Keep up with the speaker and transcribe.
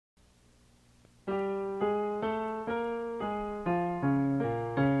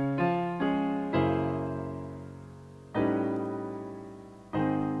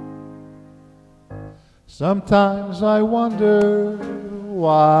Sometimes I wonder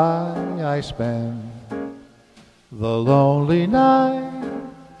why I spend the lonely night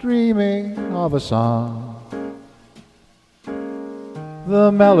dreaming of a song.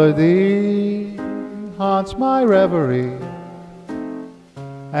 The melody haunts my reverie,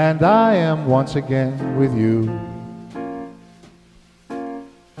 and I am once again with you.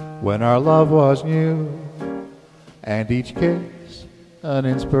 When our love was new, and each kiss an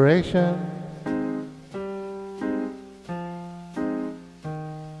inspiration,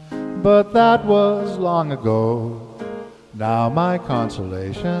 but that was long ago. Now my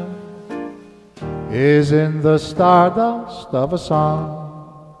consolation is in the stardust of a song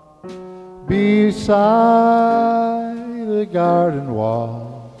beside the garden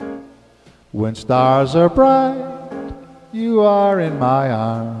wall. When stars are bright, you are in my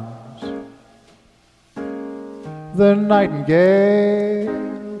arms. The nightingale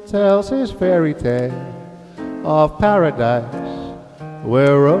tells his fairy tale of paradise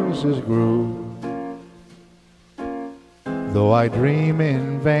where roses grew. Though I dream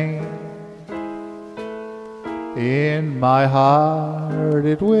in vain, in my heart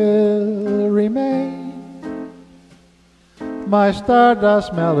it will remain, my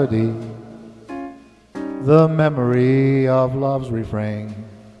stardust melody, the memory of love's refrain.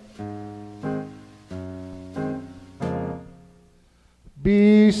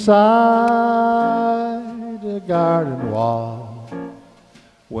 Beside a garden wall,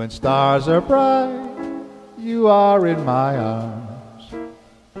 when stars are bright, you are in my arms.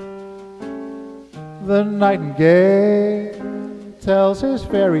 The nightingale tells his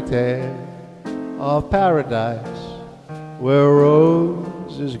fairy tale of paradise where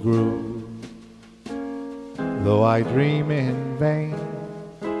roses grew. Though I dream in vain,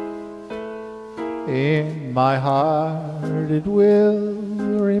 in my heart it will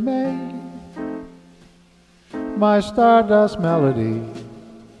remain, my stardust melody,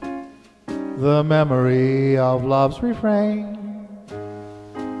 the memory of love's refrain.